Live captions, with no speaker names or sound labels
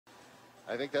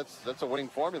I think that's a winning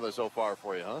formula so far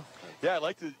for you, huh? Yeah, I'd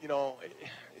like to,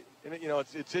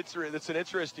 it's an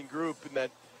interesting group in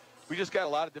that we just got a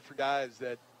lot of different guys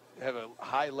that have a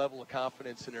high level of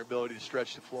confidence in their ability to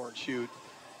stretch the floor and shoot.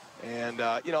 And,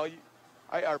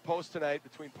 our post tonight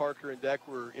between Parker and Deck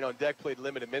Deck played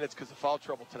limited minutes because of foul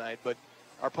trouble tonight, but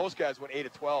our post guys went 8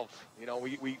 of 12.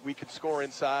 We could score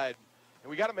inside, and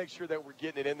we got to make sure that we're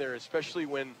getting it in there, especially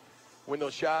when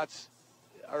those shots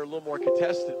are a little more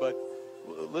contested. But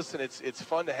listen, it's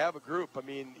fun to have a group. I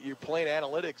mean, you're playing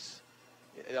analytics.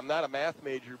 I'm not a math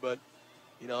major, but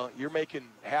you're making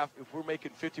half. If we're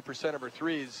making 50% of our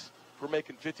threes, if we're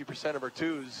making 50% of our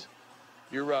twos,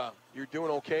 you're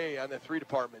doing okay on the three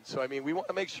department. So I mean, we want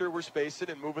to make sure we're spacing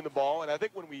and moving the ball. And I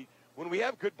think when we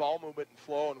have good ball movement and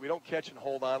flow, and we don't catch and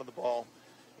hold on to the ball,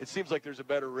 it seems like there's a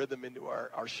better rhythm into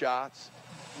our shots.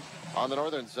 On the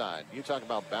northern side, you talk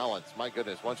about balance. My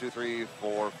goodness, 1, 2, 3,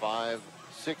 4, 5,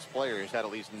 6 players had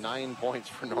at least 9 points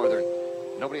for Northern.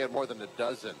 Nobody had more than a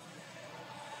dozen.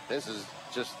 This is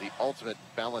just the ultimate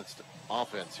balanced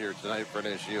offense here tonight for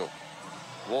NSU.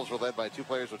 Wolves were led by 2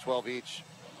 players with 12 each.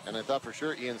 And I thought for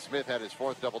sure Ian Smith had his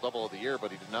 4th double-double of the year,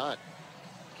 but he did not.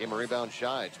 Came a rebound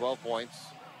shy. 12 points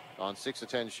on 6 of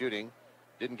 10 shooting.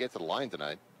 Didn't get to the line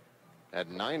tonight. Had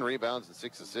 9 rebounds and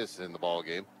 6 assists in the ball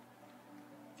game.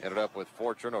 Ended up with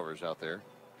 4 turnovers out there.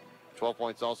 12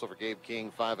 points also for Gabe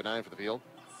King, 5 of 9 for the field.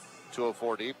 2 of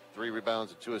 4 deep, 3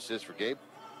 rebounds and 2 assists for Gabe.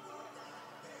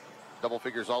 Double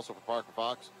figures also for Parker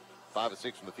Fox. 5 of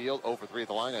 6 from the field, 0 for 3 at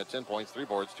the line. Had 10 points, 3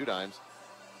 boards, 2 dimes,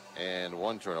 and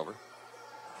 1 turnover.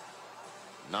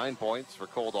 9 points for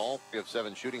Coldall. 3 of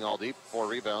 7 shooting, all deep, 4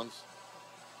 rebounds.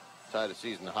 Tied a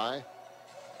season high.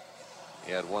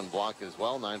 He had 1 block as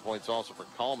well. 9 points also for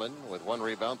Coleman with 1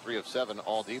 rebound, 3 of 7,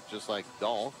 all deep, just like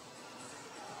Dahl.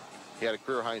 He had a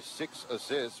career high 6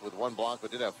 assists with 1 block,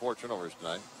 but did have 4 turnovers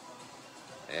tonight.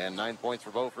 And 9 points for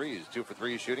Bo Freeze. 2 for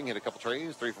 3 shooting, hit a couple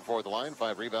treys, 3 for 4 at the line,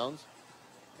 5 rebounds,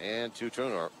 and 2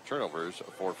 turnovers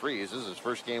for Freeze. This is his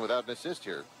first game without an assist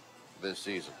here this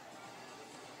season.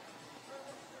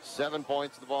 7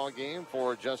 points in the ball game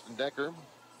for Justin Decker.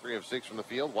 3 of 6 from the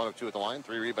field, 1 of 2 at the line,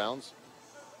 3 rebounds,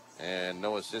 and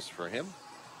no assists for him.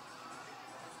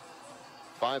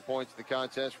 5 points in the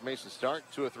contest for Mason Stark.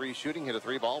 2 of 3 shooting, hit a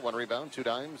 3 ball, 1 rebound, 2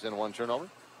 dimes, and 1 turnover.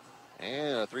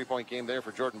 And a 3-point game there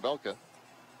for Jordan Belka.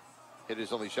 Hit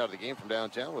his only shot of the game from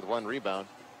downtown with 1 rebound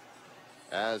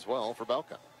as well for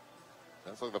Belka.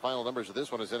 That's like the final numbers of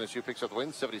this one as NSU picks up the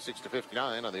win,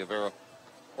 76-59 on the Avera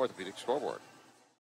Orthopedic scoreboard.